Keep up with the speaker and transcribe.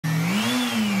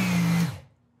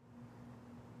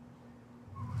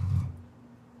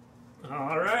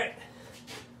All right.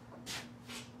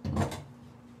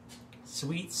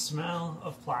 Sweet smell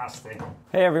of plastic.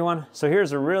 Hey everyone, so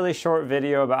here's a really short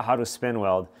video about how to spin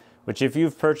weld, which if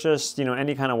you've purchased,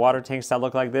 any kind of water tanks that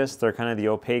look like this, they're kind of the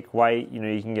opaque white,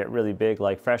 you can get really big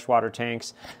like freshwater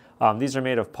tanks. These are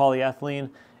made of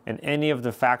polyethylene, and any of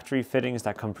the factory fittings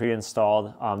that come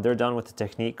pre-installed, they're done with a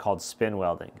technique called spin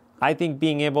welding. I think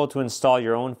being able to install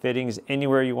your own fittings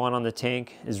anywhere you want on the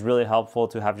tank is really helpful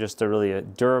to have just a really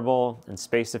durable and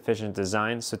space efficient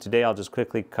design. So today I'll just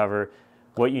quickly cover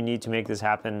what you need to make this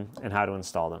happen and how to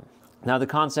install them. Now the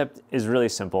concept is really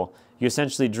simple. You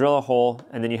essentially drill a hole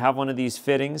and then you have one of these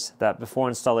fittings that before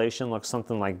installation looks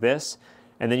something like this,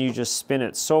 and then you just spin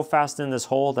it so fast in this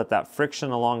hole that that friction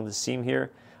along the seam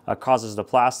here causes the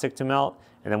plastic to melt,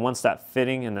 and then once that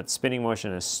fitting and that spinning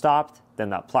motion is stopped, then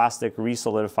that plastic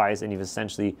resolidifies and you've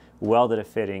essentially welded a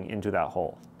fitting into that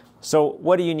hole. So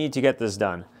what do you need to get this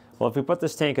done? Well, if we put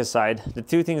this tank aside, the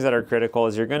two things that are critical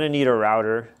is you're going to need a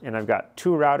router, and I've got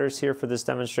two routers here for this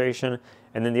demonstration,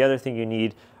 and then the other thing you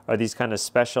need are these kind of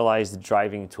specialized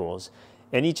driving tools.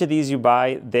 And each of these you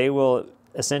buy, they will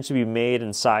essentially be made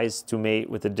and sized to mate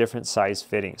with a different size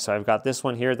fitting. So I've got this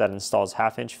one here that installs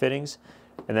 1/2-inch fittings,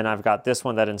 and then I've got this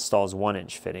one that installs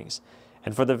 1-inch fittings.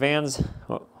 And for the vans,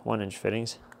 1-inch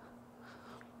fittings.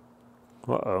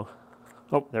 Oh,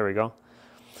 there we go.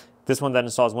 This one that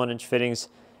installs 1-inch fittings.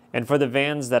 And for the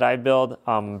vans that I build,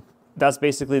 that's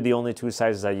basically the only two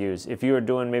sizes I use. If you were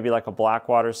doing maybe like a black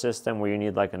water system where you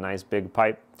need like a nice big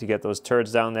pipe to get those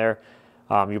turds down there,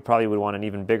 you probably would want an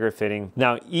even bigger fitting.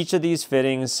 Now, each of these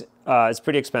fittings is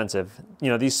pretty expensive.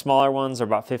 These smaller ones are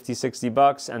about 50, 60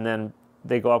 bucks, and then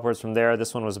they go upwards from there.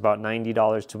 This one was about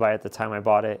 $90 to buy at the time I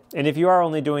bought it. And if you are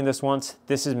only doing this once,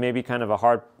 this is maybe kind of a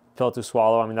hard pill to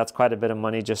swallow. I mean, that's quite a bit of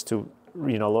money just to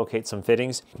locate some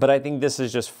fittings. But I think this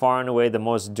is just far and away the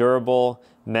most durable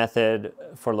method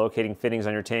for locating fittings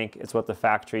on your tank. It's what the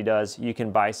factory does. You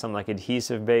can buy some like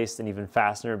adhesive based and even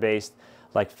fastener based,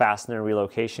 like fastener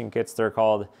relocation kits they're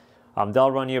called.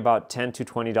 They'll run you about $10 to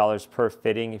 $20 per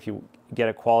fitting if you get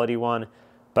a quality one.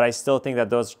 But I still think that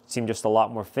those seem just a lot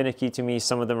more finicky to me.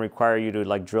 Some of them require you to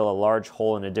like drill a large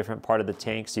hole in a different part of the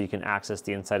tank so you can access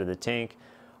the inside of the tank.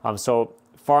 So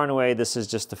far and away, this is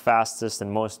just the fastest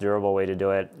and most durable way to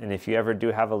do it. And if you ever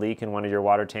do have a leak in one of your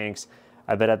water tanks,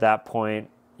 I bet at that point,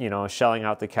 shelling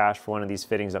out the cash for one of these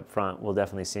fittings up front will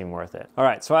definitely seem worth it. All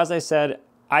right, so as I said,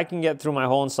 I can get through my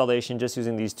whole installation just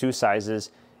using these two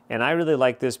sizes. And I really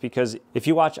like this because if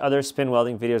you watch other spin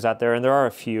welding videos out there, and there are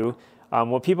a few,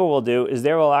 what people will do is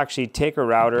they will actually take a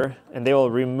router and they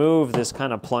will remove this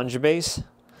kind of plunge base.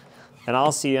 And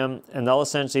I'll see them, and they'll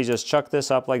essentially just chuck this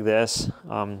up like this.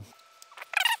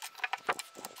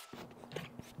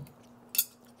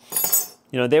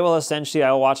 They will essentially,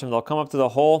 I will watch them, they'll come up to the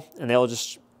hole and they'll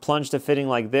just plunge the fitting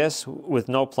like this with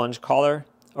no plunge collar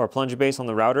or plunge base on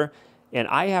the router. And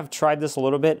I have tried this a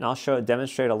little bit, and I'll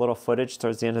demonstrate a little footage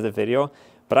towards the end of the video,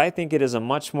 but I think it is a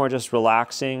much more just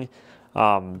relaxing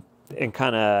and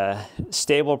kind of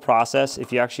stable process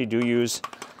if you actually do use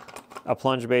a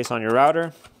plunge base on your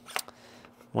router.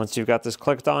 Once you've got this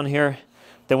clicked on here,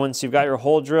 then once you've got your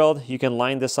hole drilled, you can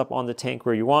line this up on the tank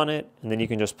where you want it, and then you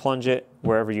can just plunge it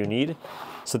wherever you need.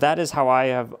 So that is how I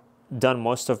have done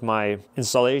most of my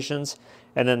installations.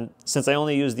 And then since I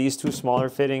only use these two smaller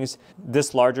fittings,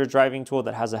 this larger driving tool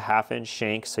that has a 1/2-inch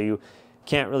shank, so you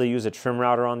can't really use a trim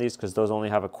router on these because those only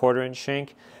have a 1/4-inch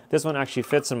shank. This one actually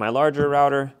fits in my larger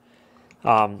router,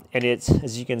 and it's,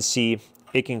 as you can see,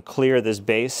 it can clear this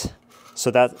base. So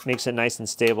that makes it nice and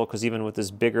stable, because even with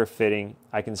this bigger fitting,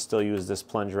 I can still use this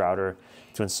plunge router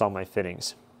to install my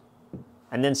fittings.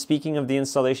 And then speaking of the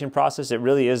installation process, it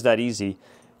really is that easy.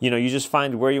 You just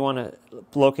find where you want to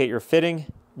locate your fitting,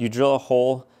 you drill a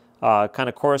hole kind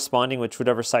of corresponding with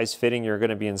whatever size fitting you're going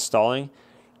to be installing,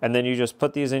 and then you just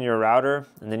put these in your router,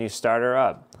 and then you start her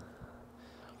up.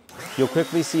 You'll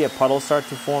quickly see a puddle start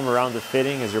to form around the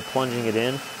fitting as you're plunging it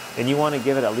in, and you want to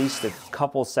give it at least a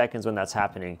couple seconds when that's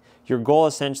happening. Your goal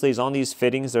essentially is on these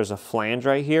fittings, there's a flange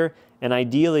right here, and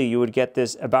ideally you would get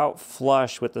this about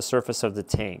flush with the surface of the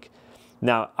tank.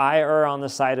 Now, I err on the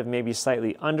side of maybe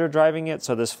slightly under driving it,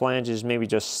 so this flange is maybe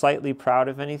just slightly proud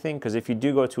if anything, because if you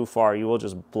do go too far, you will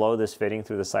just blow this fitting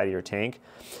through the side of your tank.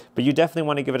 But you definitely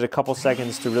want to give it a couple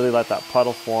seconds to really let that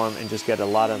puddle form and just get a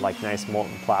lot of like nice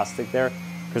molten plastic there,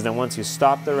 because then once you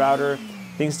stop the router,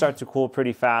 things start to cool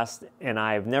pretty fast, and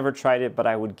I've never tried it, but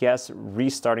I would guess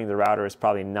restarting the router is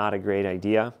probably not a great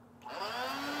idea.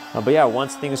 But yeah,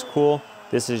 once things cool,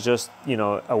 this is just,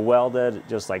 a welded,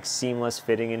 just like seamless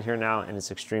fitting in here now, and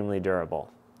it's extremely durable.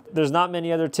 there's not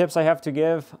many other tips I have to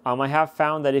give. I have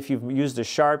found that if you've used a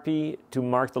Sharpie to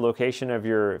mark the location of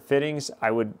your fittings,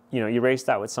 I would, erase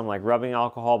that with some like rubbing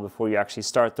alcohol before you actually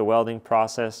start the welding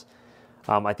process.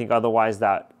 I think otherwise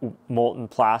that molten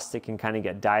plastic can kind of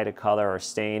get dyed a color or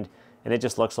stained, and it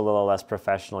just looks a little less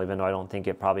professional, even though I don't think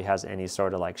it probably has any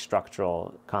sort of like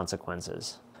structural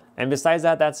consequences. And besides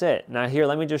that, that's it. Now here,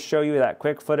 let me just show you that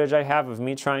quick footage I have of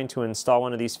me trying to install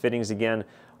one of these fittings again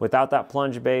without that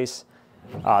plunge base.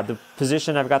 The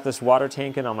position I've got this water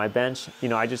tank in on my bench,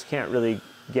 I just can't really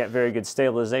get very good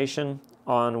stabilization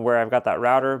on where I've got that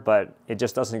router, but it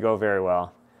just doesn't go very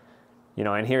well.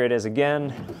 And here it is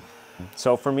again.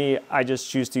 So for me, I just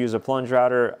choose to use a plunge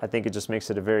router. I think it just makes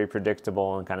it a very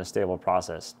predictable and kind of stable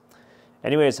process.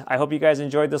 Anyways, I hope you guys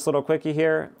enjoyed this little quickie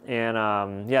here.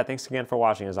 And yeah, thanks again for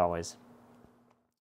watching as always.